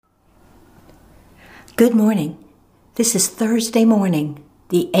Good morning. This is Thursday morning,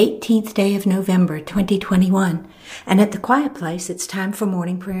 the 18th day of November, 2021. And at the Quiet Place, it's time for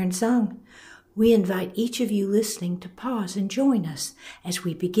morning prayer and song. We invite each of you listening to pause and join us as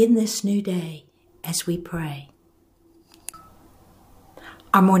we begin this new day, as we pray.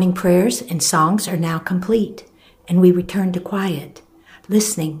 Our morning prayers and songs are now complete, and we return to quiet,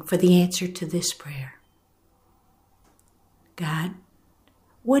 listening for the answer to this prayer. God,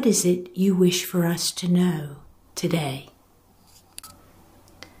 what is it you wish for us to know today?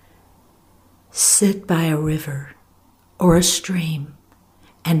 Sit by a river or a stream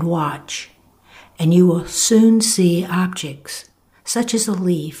and watch, and you will soon see objects, such as a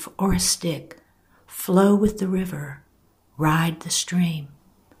leaf or a stick, flow with the river, ride the stream.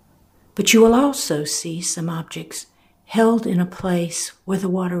 But you will also see some objects held in a place where the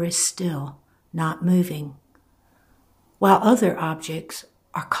water is still, not moving, while other objects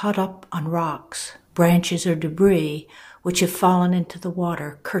are caught up on rocks, branches, or debris which have fallen into the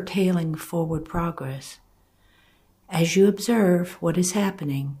water, curtailing forward progress. As you observe what is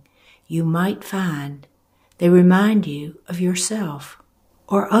happening, you might find they remind you of yourself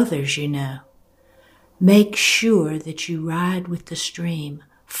or others you know. Make sure that you ride with the stream,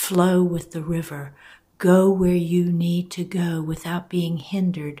 flow with the river, go where you need to go without being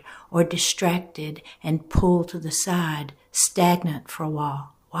hindered or distracted and pulled to the side, stagnant for a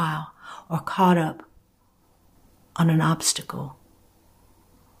while, or caught up on an obstacle.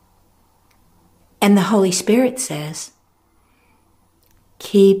 And the Holy Spirit says,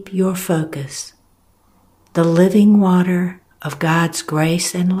 keep your focus. The living water of God's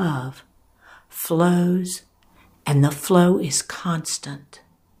grace and love flows, and the flow is constant,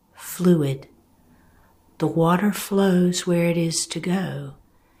 fluid. The water flows where it is to go,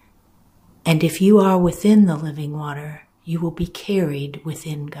 and if you are within the living water, you will be carried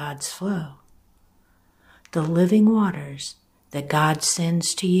within God's flow. The living waters that God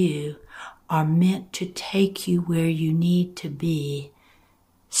sends to you are meant to take you where you need to be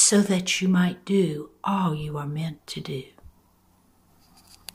so that you might do all you are meant to do.